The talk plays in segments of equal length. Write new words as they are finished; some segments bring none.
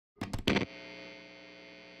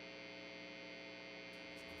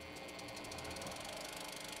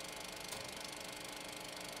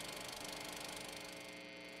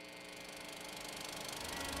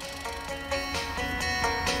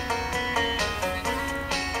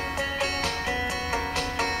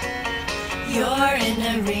You're in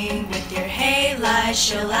a ring with your halide,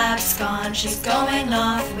 she'll abscond. She's going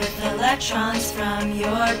off with electrons from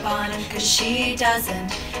your bond, 'cause she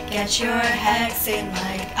doesn't get your hexane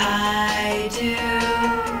like I do.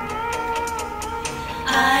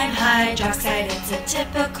 I'm hydroxide, it's a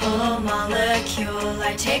typical molecule.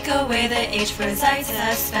 I take away the H for Zeit's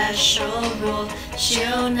a special rule.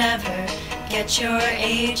 She'll never get your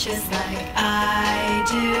H's like I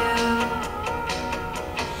do.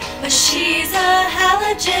 But she's a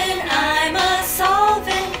halogen, I'm a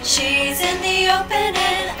solvent. She's in the open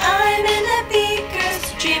and I'm in the beakers,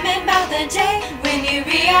 dreaming about the day when you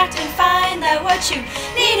react and find that what you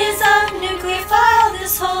need is a nucleophile.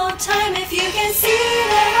 This whole time, if you can see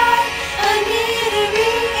that I need a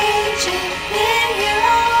reagent, been here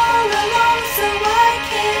all along, so why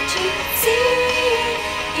can't you see?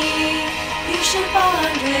 You should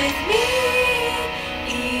bond with me.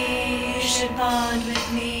 You should bond with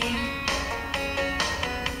me.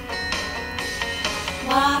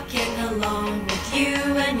 Walking along with you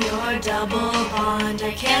and your double bond,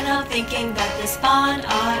 I can't help thinking that this bond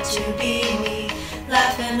ought to be me.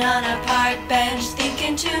 Laughing on a park bench,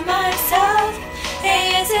 thinking to myself, hey,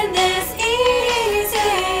 isn't this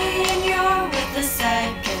easy? And you're with the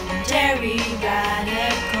secondary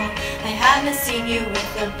radical. I haven't seen you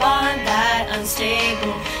with a bond that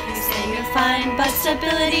unstable. You say you're fine, but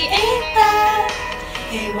stability ain't that.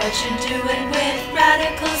 Hey, what you doing with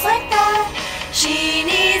radicals like that? She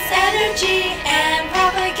needs energy and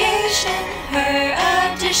propagation. Her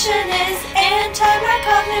addition is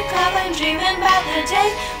anti-Markovnikov. I'm dreaming about the day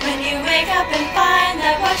when you wake up and find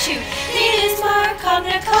that what you need is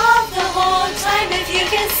Markovnikov the whole time. If you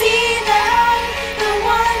can see that I'm the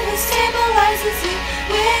one who stabilizes you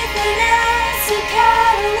with an acid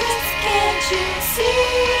catalyst, can't you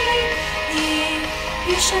see?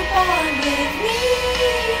 You should bond with me.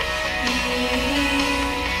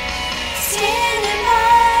 Standing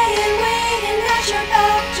by and waiting at your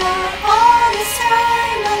back door all this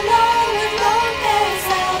time, along with lone pairs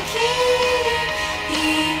I'll keep.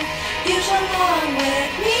 You should bond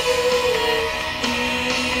with me.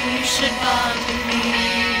 You should bond with me.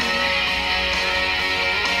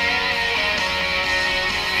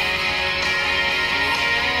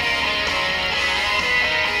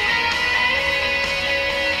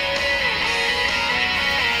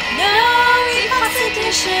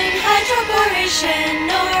 Hydroboration,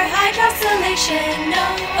 nor hydroxylation, no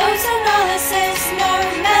ozonolysis, nor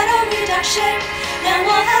metal reduction. Then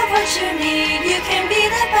we'll have what you need. You can be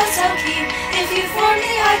the best I'll keep if you form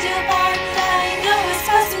the ideal bond I know is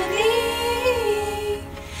best with me.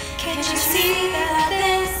 Can't you see that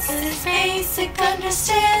this is basic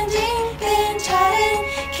understanding? Been taught in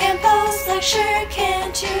Campos lecture,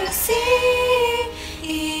 can't you see?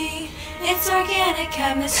 It's organic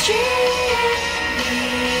chemistry.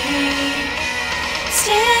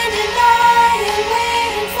 Standing by and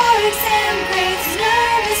waiting for exam grades,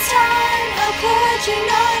 nervous time, how could you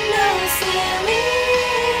not know, silly?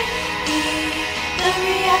 The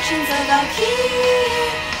reactions of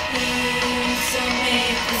alkene, so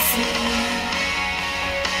make the scene.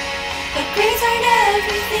 But grades aren't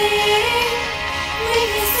everything, we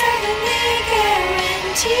can certainly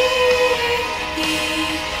guarantee